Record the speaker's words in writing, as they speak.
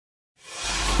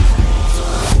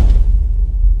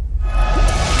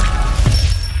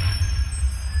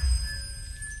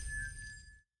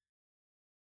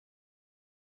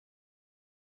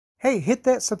Hey, hit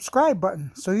that subscribe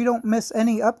button so you don't miss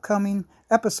any upcoming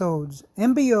episodes.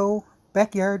 MBO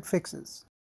Backyard Fixes.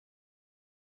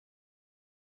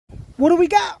 What do we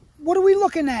got? What are we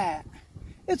looking at?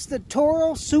 It's the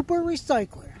Toro Super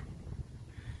Recycler.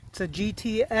 It's a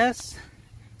GTS,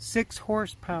 6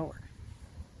 horsepower.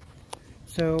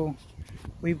 So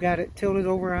we've got it tilted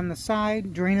over on the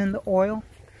side, draining the oil.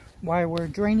 While we're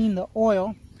draining the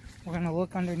oil, we're going to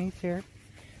look underneath here,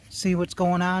 see what's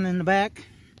going on in the back.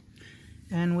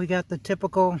 And we got the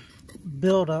typical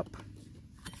buildup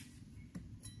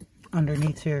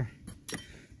underneath here.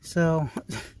 So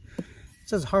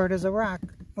it's as hard as a rock.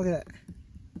 Look at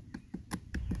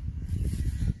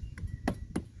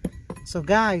that. So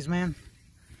guys, man,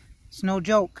 it's no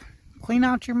joke. Clean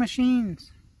out your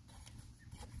machines.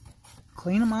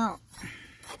 Clean them out.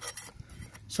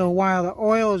 So while the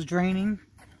oil is draining,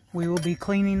 we will be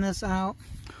cleaning this out.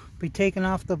 Be taking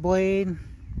off the blade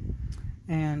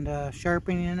and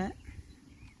sharpening it.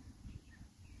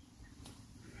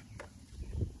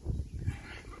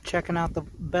 Checking out the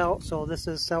belt. So this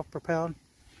is self-propelled.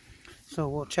 So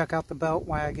we'll check out the belt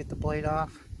while I get the blade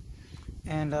off.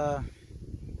 And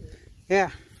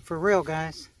yeah, for real,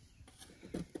 guys.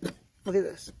 Look at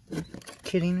this.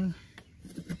 Kidding me?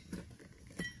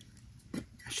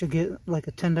 I should get like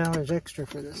a $10 extra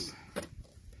for this.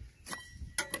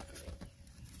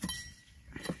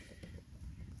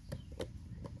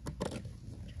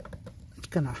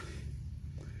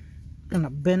 Gonna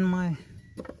bend my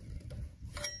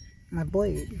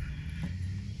blade.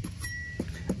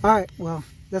 Alright, well,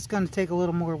 that's gonna take a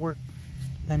little more work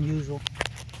than usual.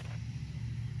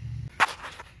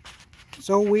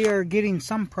 So we are getting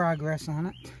some progress on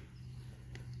it.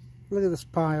 Look at this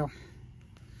pile.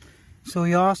 So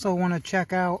you also want to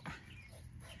check out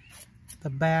the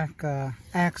back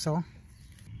axle.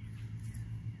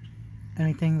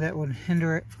 Anything that would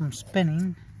hinder it from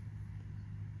spinning.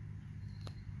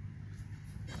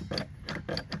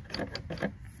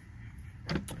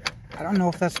 I don't know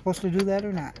if that's supposed to do that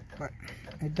or not, but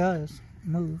it does. It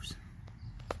moves.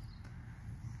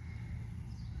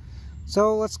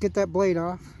 So let's get that blade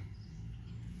off.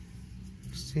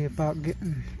 See about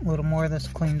getting a little more of this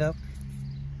cleaned up.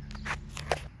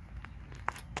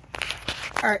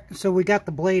 Alright, so we got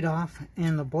the blade off,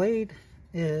 and the blade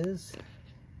is...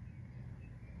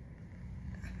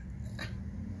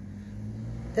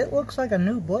 It looks like a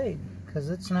new blade,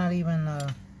 because it's not even...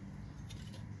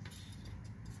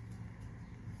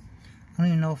 I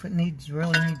don't even know if it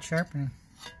really needs sharpening.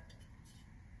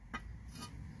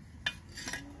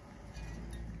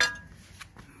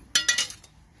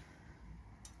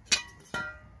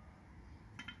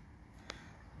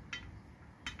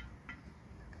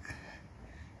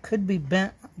 Could be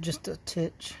bent just a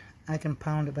titch. I can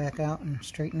pound it back out and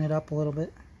straighten it up a little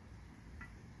bit.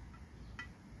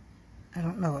 I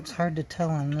don't know, it's hard to tell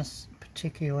on this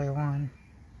particular one.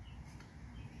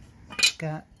 It's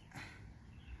got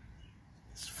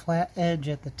this flat edge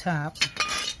at the top.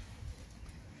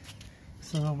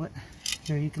 So, but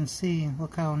here you can see,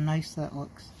 look how nice that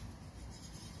looks.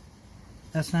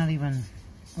 That's not even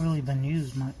really been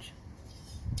used much.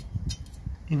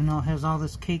 Even though it has all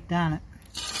this caked on it.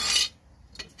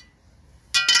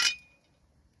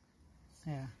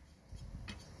 Yeah.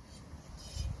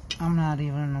 I'm not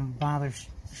even gonna bother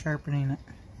sharpening it.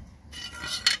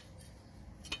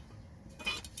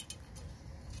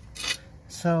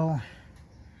 So,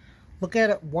 look at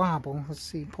it wobble. Let's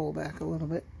see, pull back a little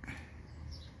bit.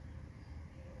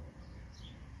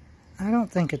 I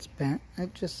don't think it's bent.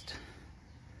 It just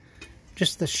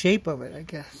the shape of it, I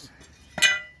guess.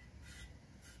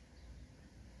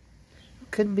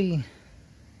 Could be,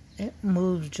 it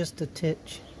moves just a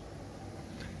titch.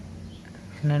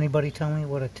 Can anybody tell me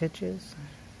what a titch is?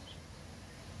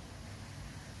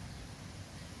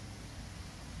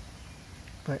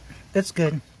 But it's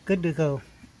good. Good to go.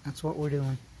 That's what we're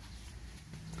doing.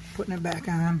 Putting it back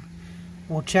on.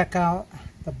 We'll check out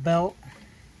the belt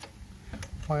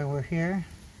while we're here.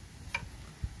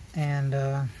 And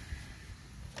the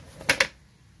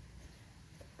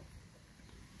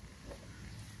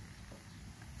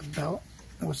belt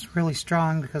was really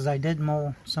strong because I did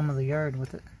mow some of the yard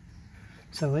with it.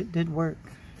 So it did work.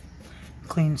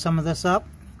 Clean some of this up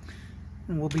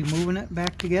and we'll be moving it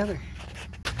back together.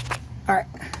 Alright,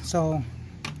 so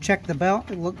check the belt.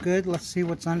 It looked good. Let's see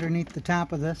what's underneath the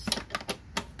top of this.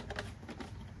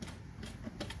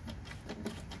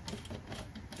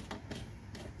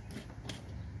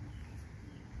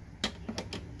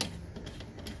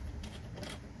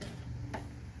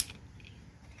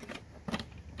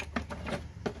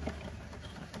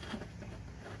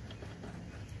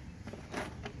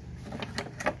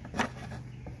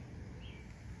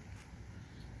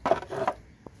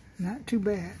 Not too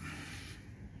bad.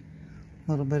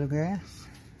 A little bit of grass.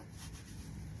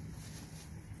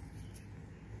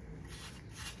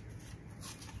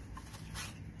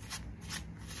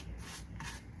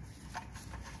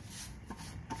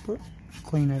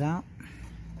 Clean it out.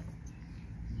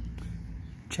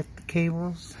 Check the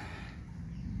cables.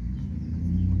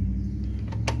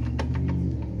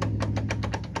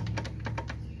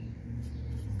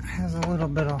 Has a little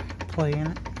bit of play in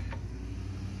it.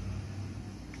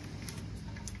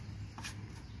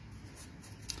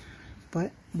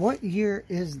 But what year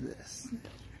is this?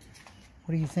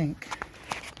 What do you think?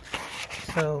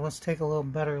 So let's take a little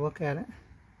better look at it.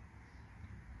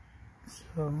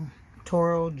 So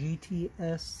Toro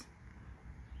GTS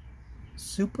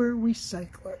Super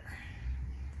Recycler.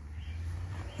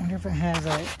 I wonder if it has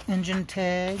an engine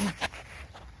tag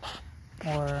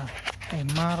or a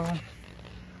model,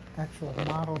 actual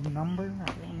model number. I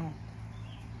don't know.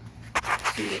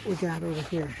 Let's see what we got over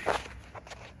here.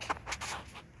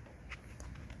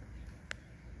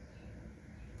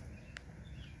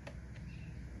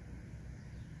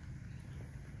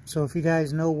 So if you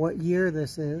guys know what year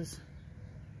this is,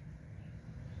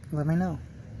 let me know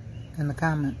in the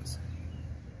comments.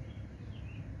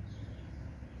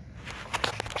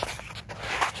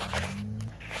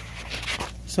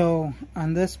 So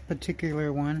on this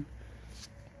particular one,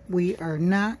 we are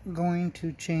not going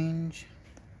to change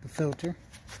the filter.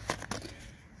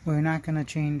 We're not going to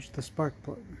change the spark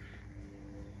plug.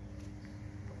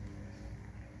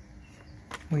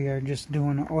 We are just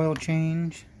doing an oil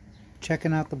change,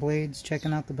 checking out the blades,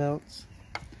 checking out the belts.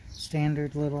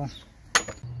 Standard little.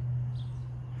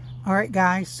 Alright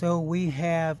guys, so we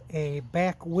have a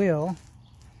back wheel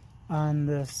on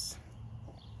this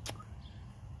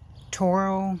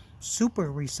Toro Super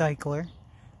Recycler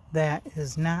that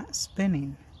is not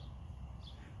spinning.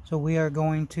 So we are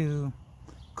going to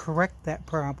correct that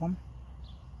problem.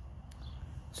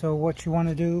 So what you want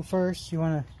to do first, you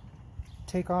want to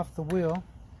take off the wheel.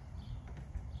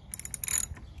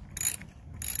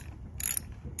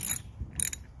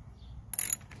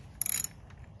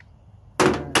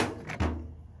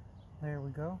 There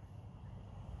we go.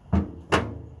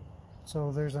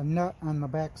 So there's a nut on the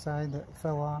back side that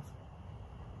fell off.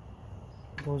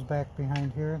 Goes back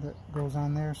behind here, that goes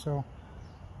on there. So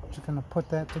just going to put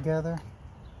that together.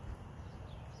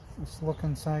 Let's look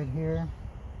inside here.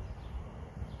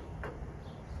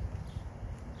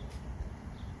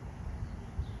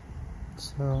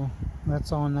 So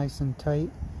that's all nice and tight.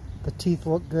 The teeth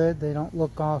look good. They don't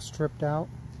look all stripped out.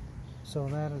 So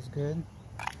that is good.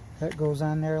 That goes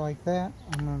on there like that.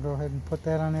 I'm going to go ahead and put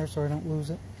that on there so I don't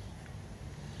lose it.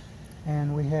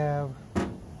 And we have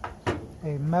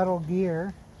a metal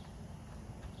gear,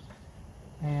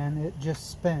 and it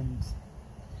just spins.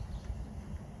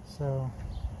 So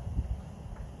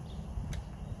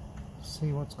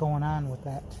see what's going on with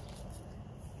that.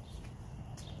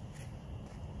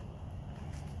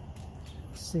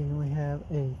 Let's see, we have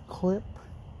a clip.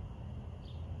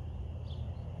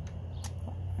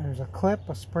 There's a clip,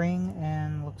 a spring,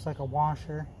 and looks like a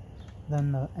washer.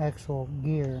 Then the actual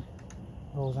gear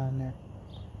goes on there.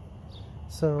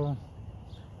 So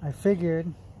I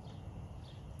figured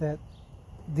that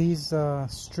these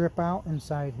strip out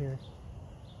inside here.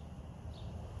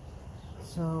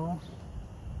 So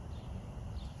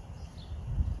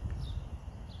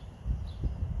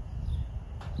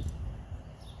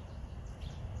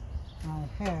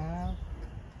I have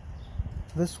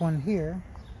this one here.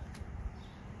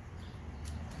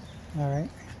 Alright,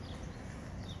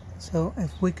 so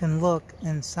if we can look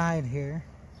inside here,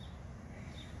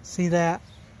 see that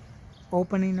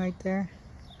opening right there?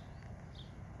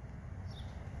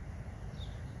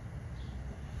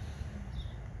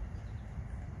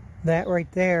 That right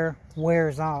there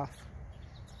wears off,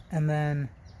 and then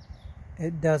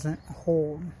it doesn't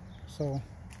hold. So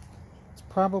it's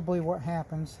probably what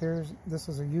happens. This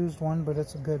is a used one, but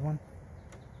it's a good one.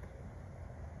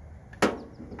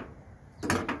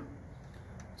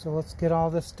 So let's get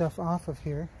all this stuff off of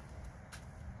here.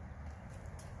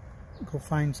 Go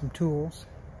find some tools.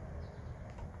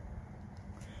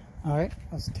 Alright,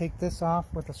 let's take this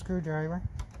off with a screwdriver.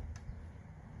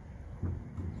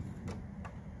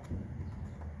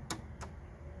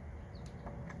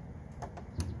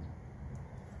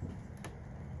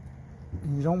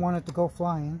 And you don't want it to go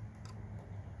flying,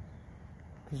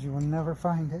 because you will never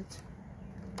find it.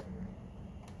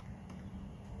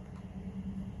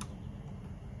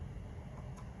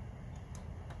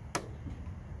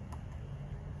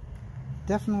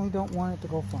 Definitely don't want it to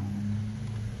go flying.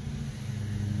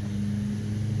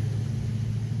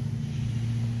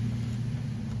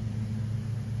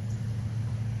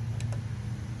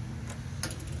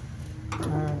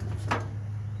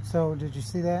 So did you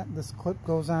see that? This clip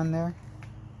goes on there.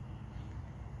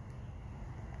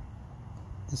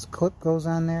 This clip goes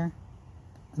on there,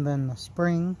 and then the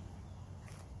spring.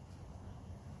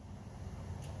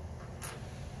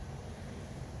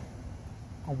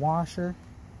 A washer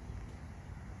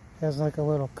has like a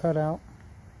little cutout.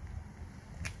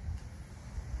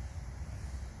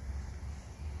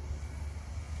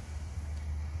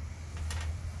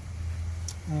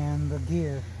 And the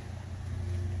gear.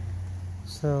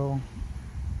 So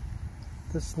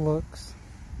this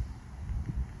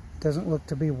doesn't look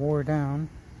to be wore down.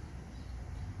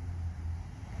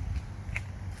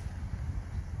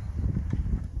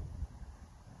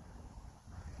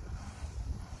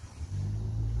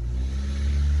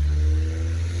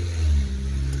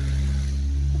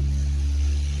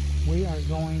 We are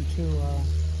going to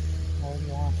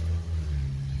wash it.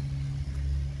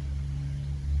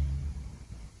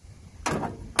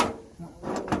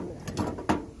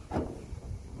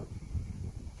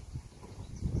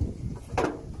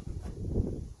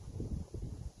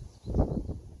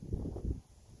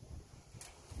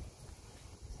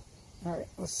 Alright,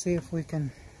 let's see if we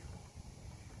can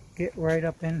get right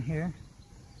up in here.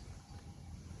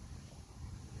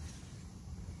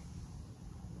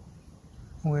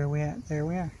 Where are we at? There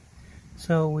we are.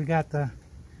 So we got the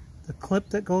clip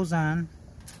that goes on,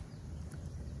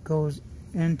 goes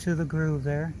into the groove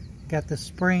there. Got the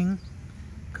spring,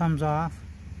 comes off,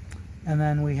 and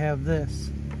then we have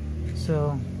this.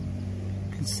 So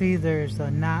you can see there's a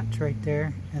notch right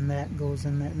there, and that goes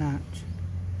in that notch.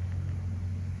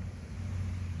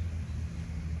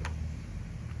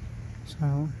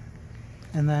 So,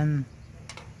 and then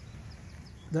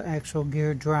the actual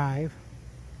gear drive.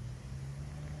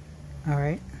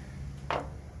 Alright.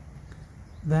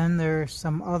 Then there's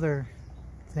some other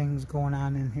things going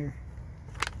on in here.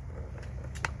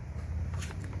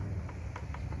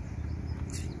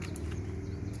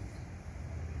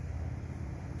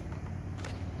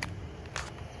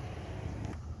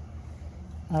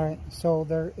 Alright, so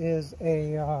there is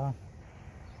a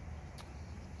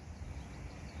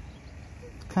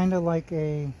kind of like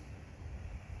a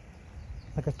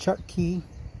chuck key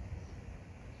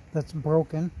that's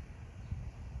broken,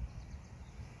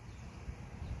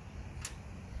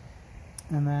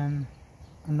 and then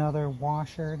another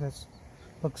washer that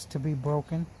looks to be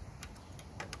broken.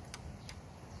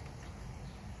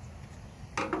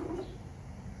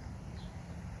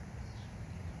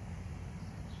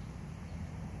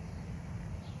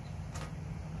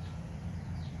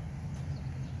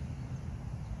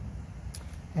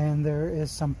 And there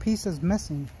is some pieces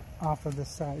missing off of this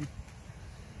side.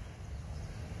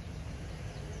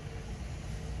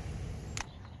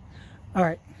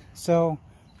 Alright, so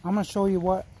I'm going to show you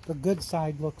what the good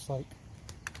side looks like.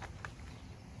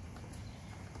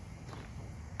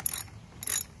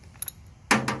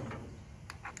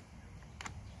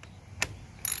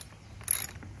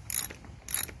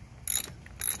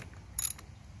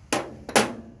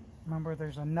 Remember,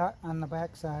 there's a nut on the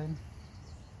back side.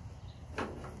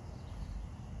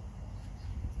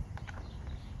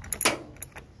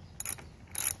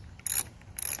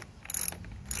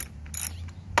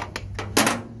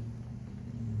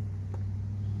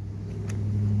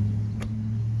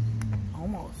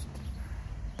 Almost.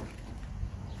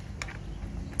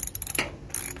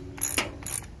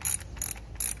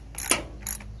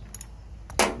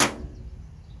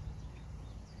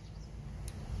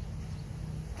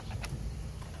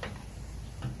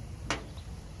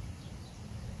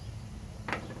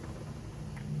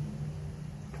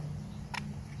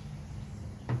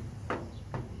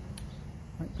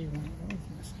 Might be one of those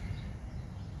missing.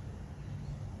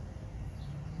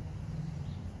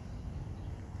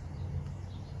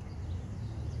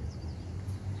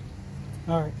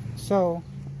 Alright, so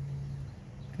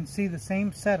you can see the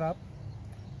same setup.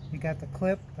 You got the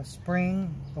clip, the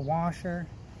spring, the washer,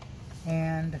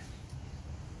 and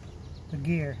the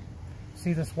gear.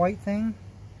 See this white thing?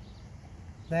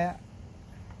 That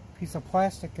piece of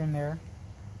plastic in there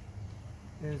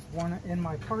is one in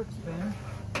my parts bin.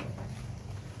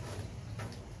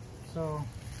 So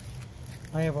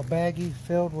I have a baggie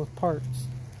filled with parts.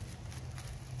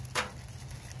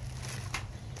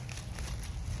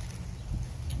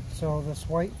 So this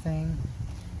white thing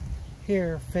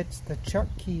here fits the chuck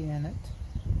key in it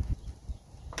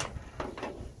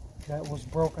that was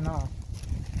broken off.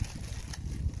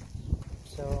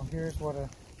 So here's what a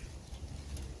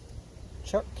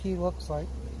chuck key looks like.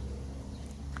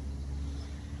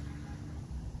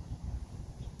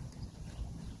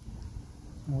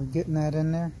 Are we getting that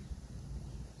in there?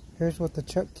 Here's what the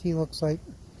chuck key looks like.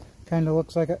 Kind of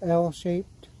looks like a L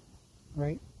shaped,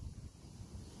 right?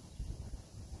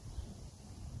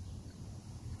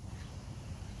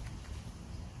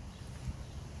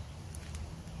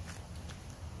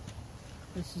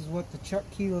 what the chuck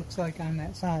key looks like on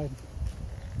that side.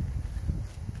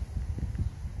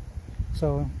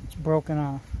 So it's broken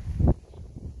off.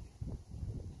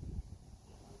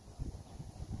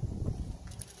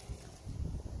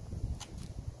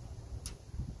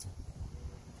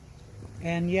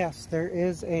 And yes, there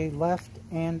is a left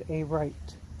and a right.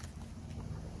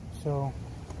 So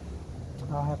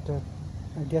I'll have to,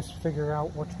 I guess, figure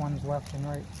out which one's left and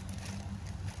right.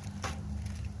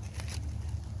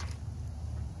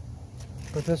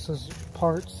 But this is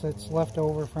parts that's left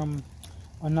over from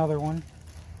another one.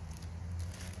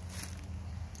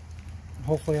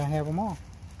 Hopefully I have them all.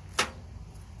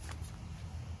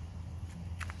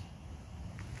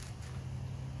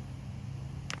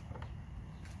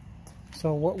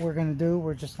 So what we're going to do,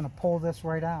 we're just going to pull this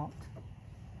right out.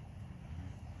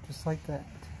 Just like that.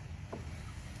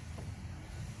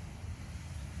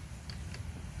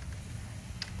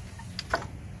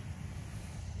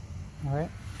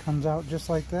 Alright, comes out just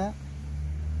like that.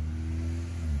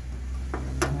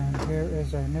 And here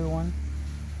is our new one.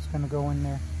 It's going to go in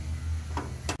there.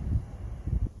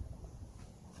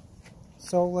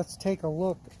 So let's take a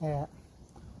look at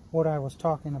what I was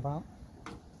talking about.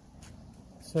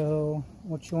 So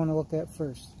what you want to look at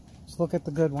first? Let's look at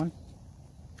the good one.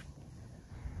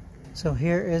 So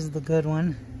here is the good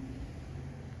one.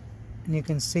 And you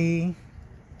can see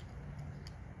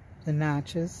the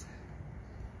notches.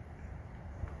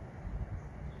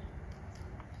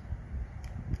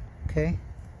 Okay.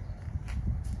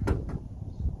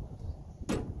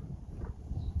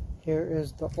 Here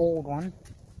is the old one.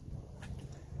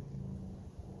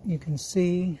 You can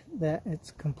see that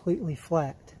it's completely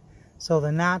flat. So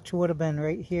the notch would have been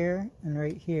right here and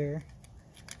right here,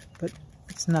 but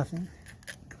it's nothing.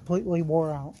 Completely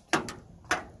wore out.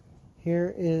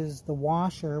 Here is the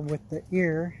washer with the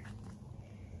ear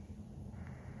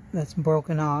that's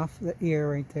broken off, the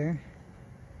ear right there.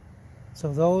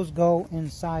 So those go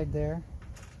inside there.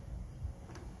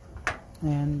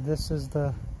 And this is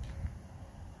the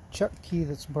chuck key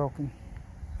that's broken.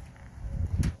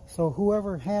 So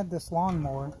whoever had this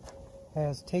lawnmower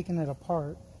has taken it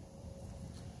apart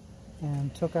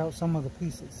and took out some of the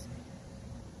pieces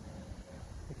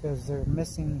because they're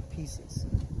missing pieces.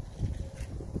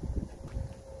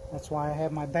 That's why I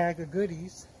have my bag of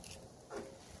goodies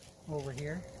over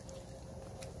here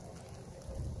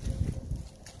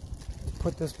to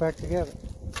put this back together.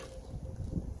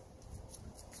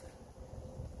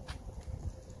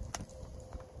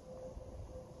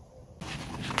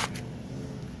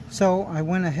 So I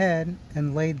went ahead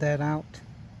and laid that out.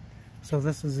 So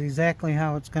this is exactly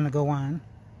how it's going to go on.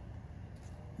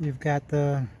 You've got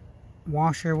the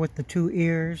washer with the two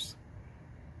ears.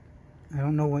 I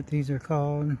don't know what these are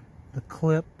called. The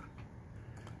clip.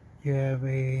 You have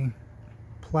a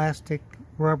plastic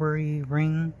rubbery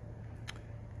ring.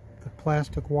 The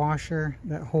plastic washer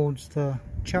that holds the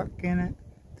chuck in it.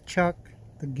 The chuck,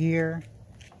 the gear.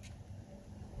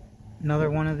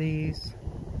 Another one of these.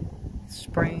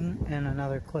 Spring and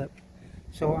another clip.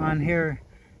 So on here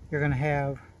you're going to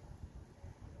have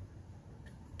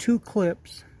two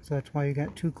clips, so that's why you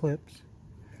got two clips.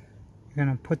 You're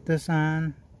going to put this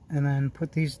on and then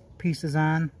put these pieces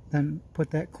on, then put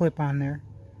that clip on there.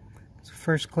 So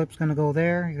first clip's going to go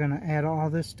there. You're going to add all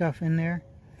this stuff in there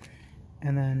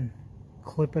and then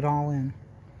clip it all in.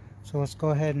 So let's go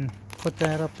ahead and put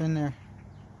that up in there.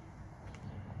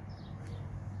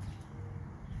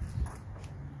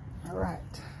 Alright,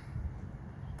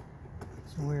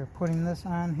 so we're putting this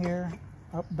on here,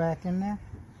 up back in there.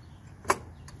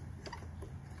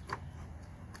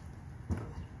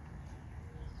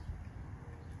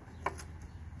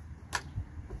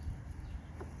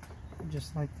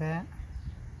 Just like that.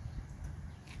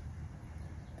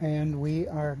 And we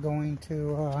are going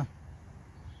to,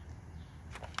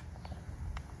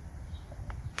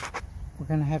 we're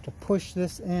going to have to push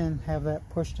this in, have that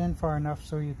pushed in far enough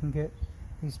so you can get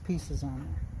these pieces on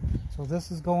there. So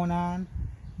this is going on.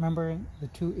 Remember, the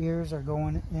two ears are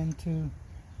going into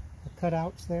the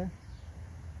cutouts there.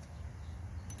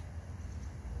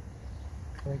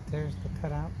 Right there's the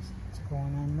cutouts. It's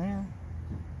going on there.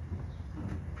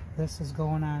 This is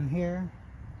going on here.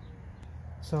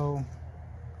 So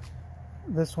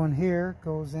this one here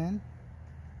goes in.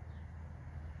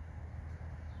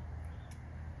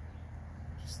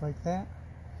 Just like that.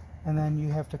 And then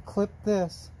you have to clip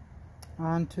this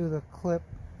onto the clip,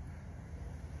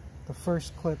 the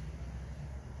first clip.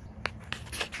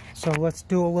 So let's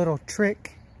do a little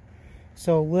trick.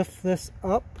 So lift this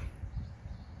up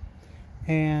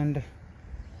and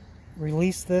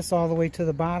release this all the way to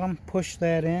the bottom. Push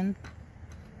that in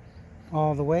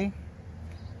all the way.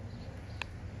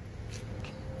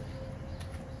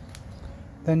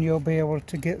 then you'll be able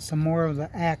to get some more of the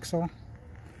axle,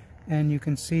 and you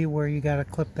can see where you got to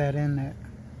clip that in there.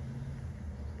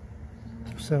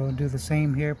 So do the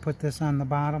same here, put this on the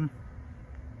bottom,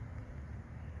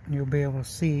 and you'll be able to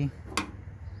see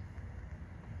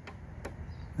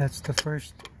that's the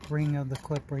first ring of the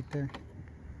clip right there.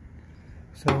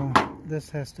 So this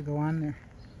has to go on there.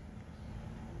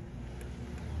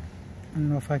 I don't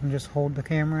know if I can just hold the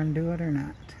camera and do it or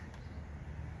not.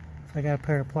 If I got a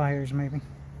pair of pliers maybe.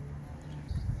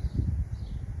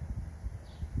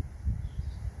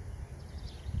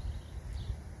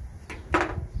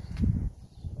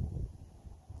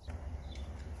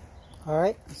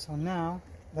 Alright, so now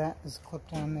that is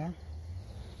clipped on there.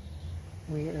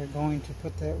 We are going to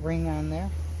put that ring on there.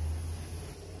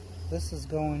 This is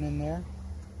going in there.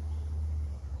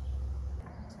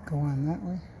 Go on that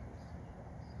way.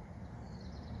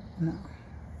 No,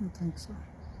 I don't think so.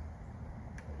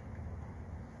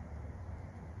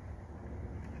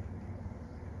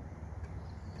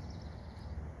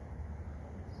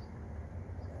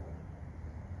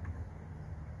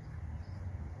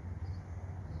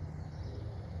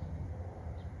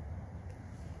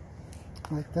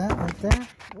 Like that, right there.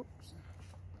 Whoops.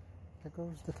 There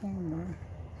goes the camera.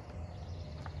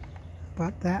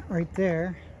 But that right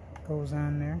there goes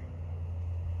on there.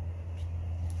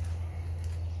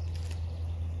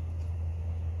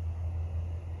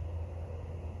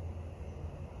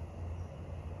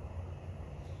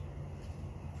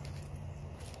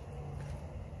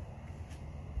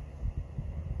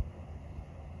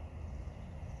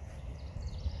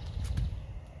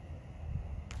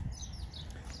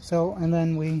 So, and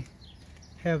then we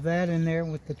have that in there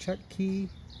with the check key.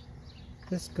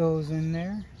 This goes in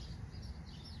there.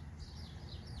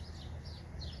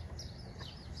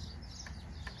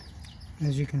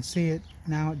 As you can see, it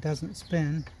now it doesn't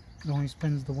spin. It only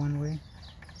spins the one way.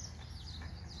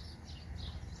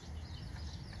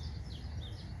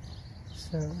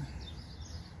 So,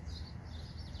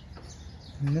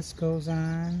 and this goes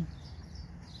on.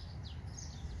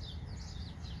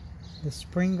 The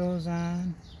spring goes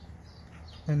on.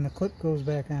 And the clip goes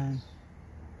back on.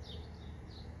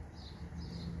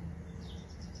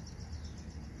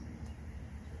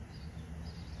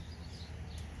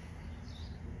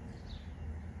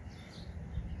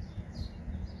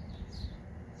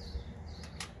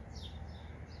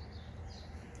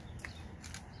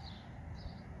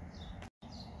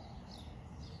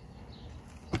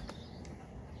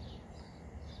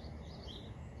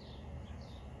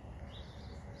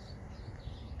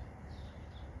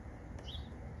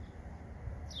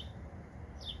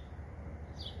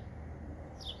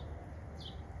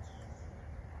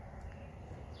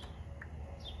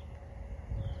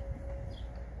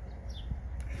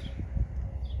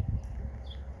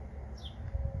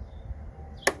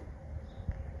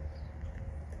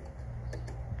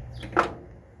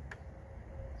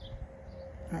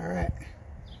 Alright,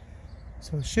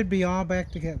 so it should be all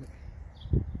back together.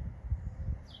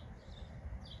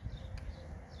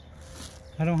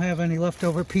 I don't have any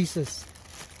leftover pieces.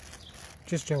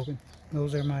 Just joking.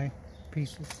 Those are my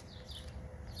pieces.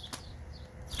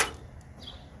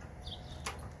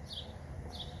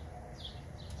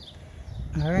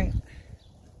 Alright,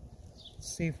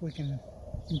 let's see if we can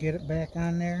get it back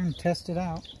on there and test it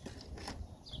out.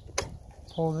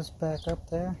 Pull this back up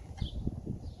there.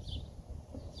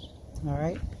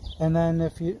 Alright, and then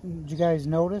did you guys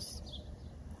notice,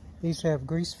 these have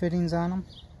grease fittings on them,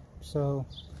 so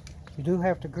you do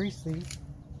have to grease these.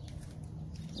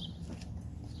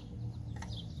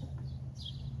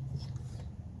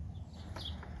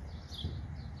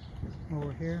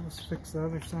 Over here, let's fix the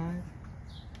other side.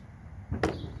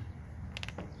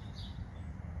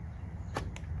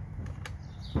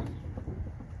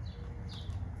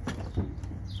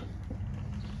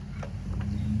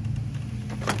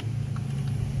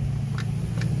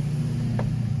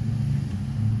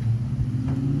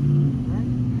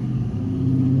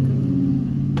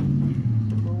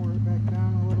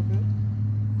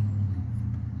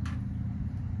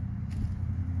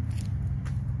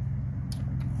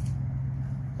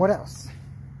 What else?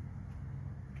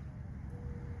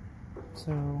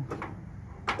 So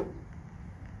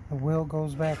the wheel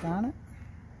goes back on it.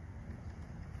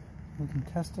 We can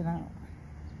test it out.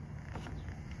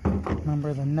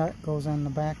 Remember, the nut goes on the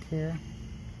back here.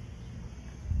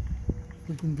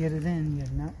 We can get it in, you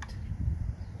nut.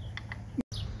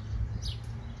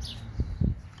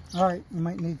 Alright, you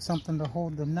might need something to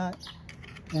hold the nut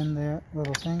in the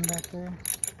little thing back there.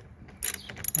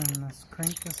 And let's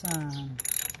crank this on.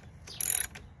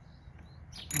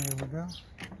 There we go.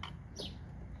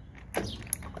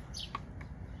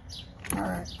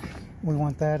 Alright. we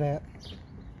want that at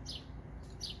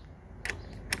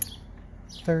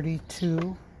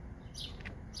 32.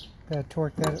 Gotta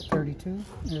torque that at 32.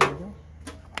 There we go.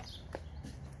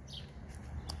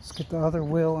 Let's get the other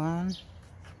wheel on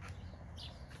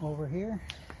over here.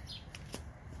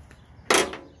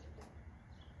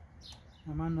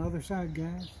 I'm on the other side,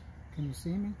 guys. Can you see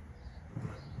me?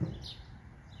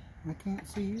 I can't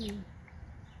see you.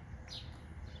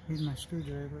 Use my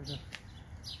screwdriver to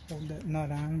hold that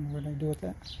nut on. What do I do with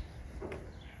that?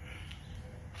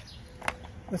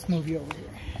 Let's move you over here.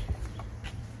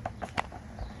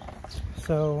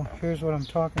 So here's what I'm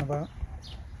talking about.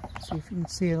 See if you can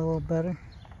see it a little better.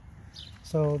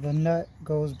 So the nut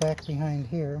goes back behind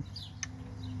here.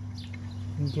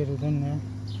 You can get it in there.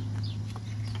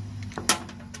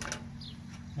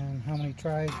 And how many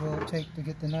tries will it take to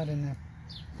get the nut in there?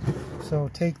 So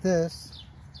take this,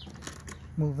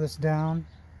 move this down,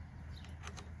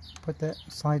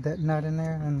 slide that nut in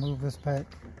there, and move this back.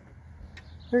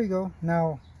 There you go.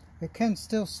 Now it can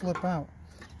still slip out.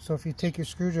 So if you take your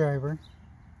screwdriver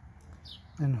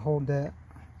and hold that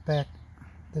back,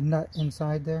 the nut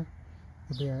inside there,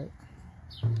 you'll be alright.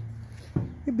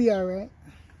 You'll be alright.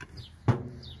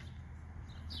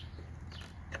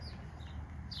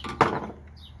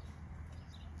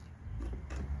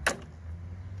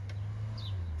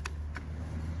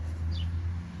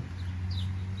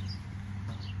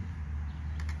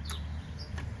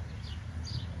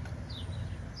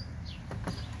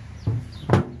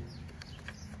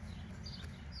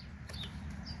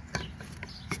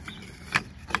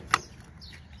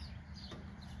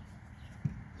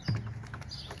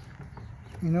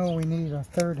 You know we need a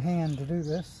third hand to do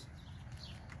this,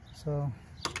 so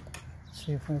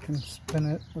see if I can spin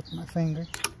it with my finger.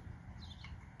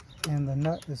 And the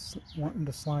nut is wanting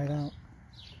to slide out,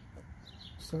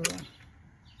 so,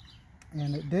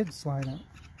 and it did slide out.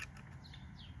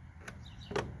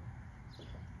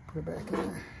 Put it back in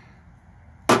there.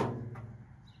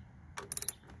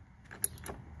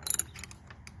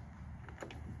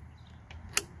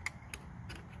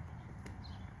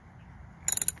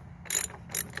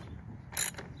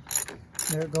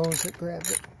 There it goes, it grabbed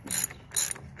it.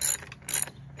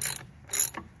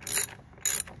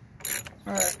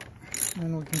 Alright,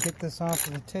 then we can get this off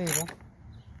of the table.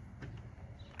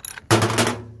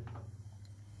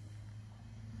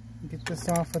 Get this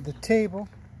off of the table.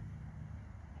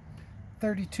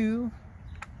 32.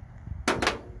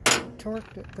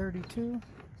 Torqued at 32.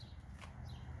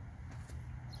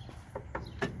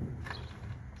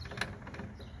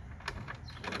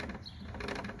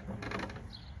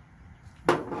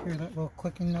 Hear that little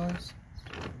clicking noise?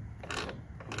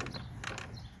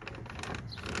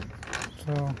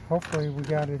 So hopefully we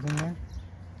got it in there.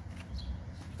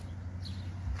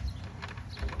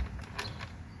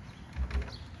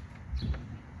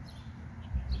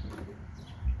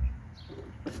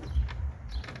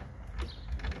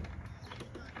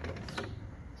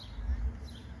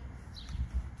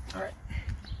 Alright.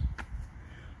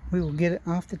 We will get it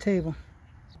off the table.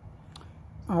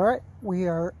 Alright, we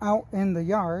are out in the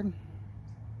yard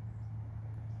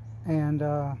and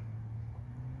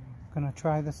gonna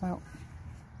try this out.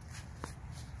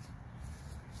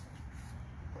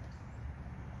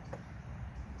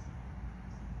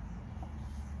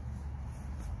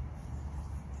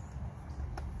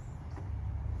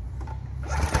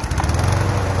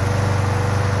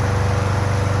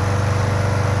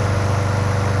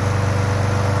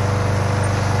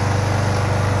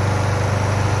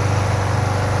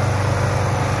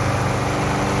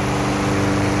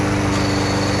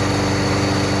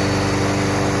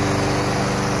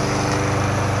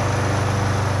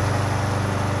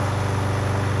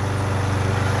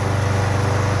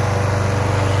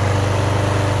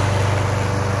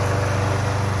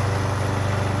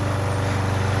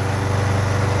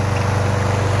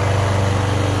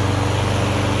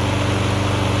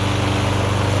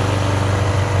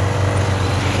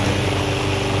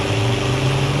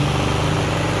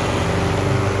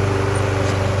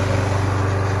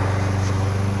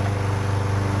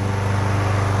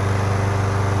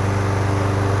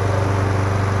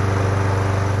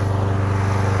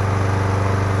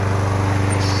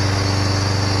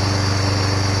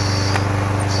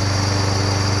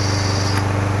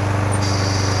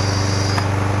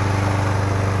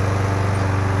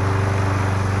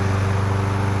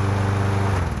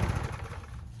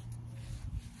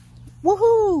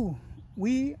 Woohoo!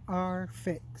 We are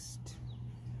fixed.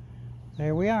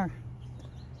 There we are.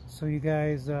 So you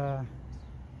guys,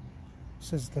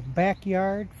 this is the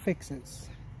Backyard Fixes.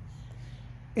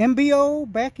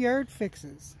 MBO Backyard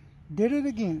Fixes. Did it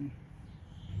again.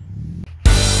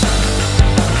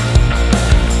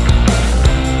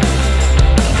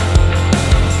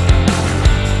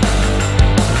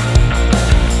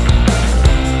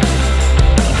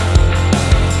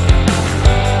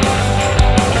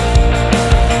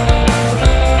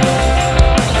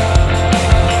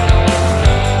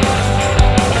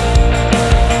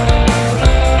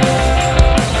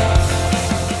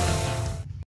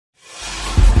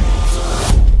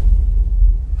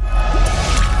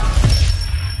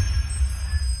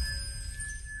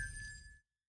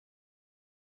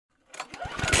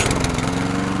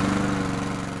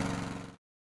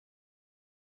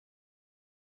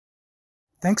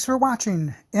 Thanks for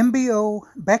watching MBO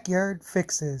Backyard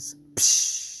Fixes.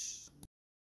 Psh.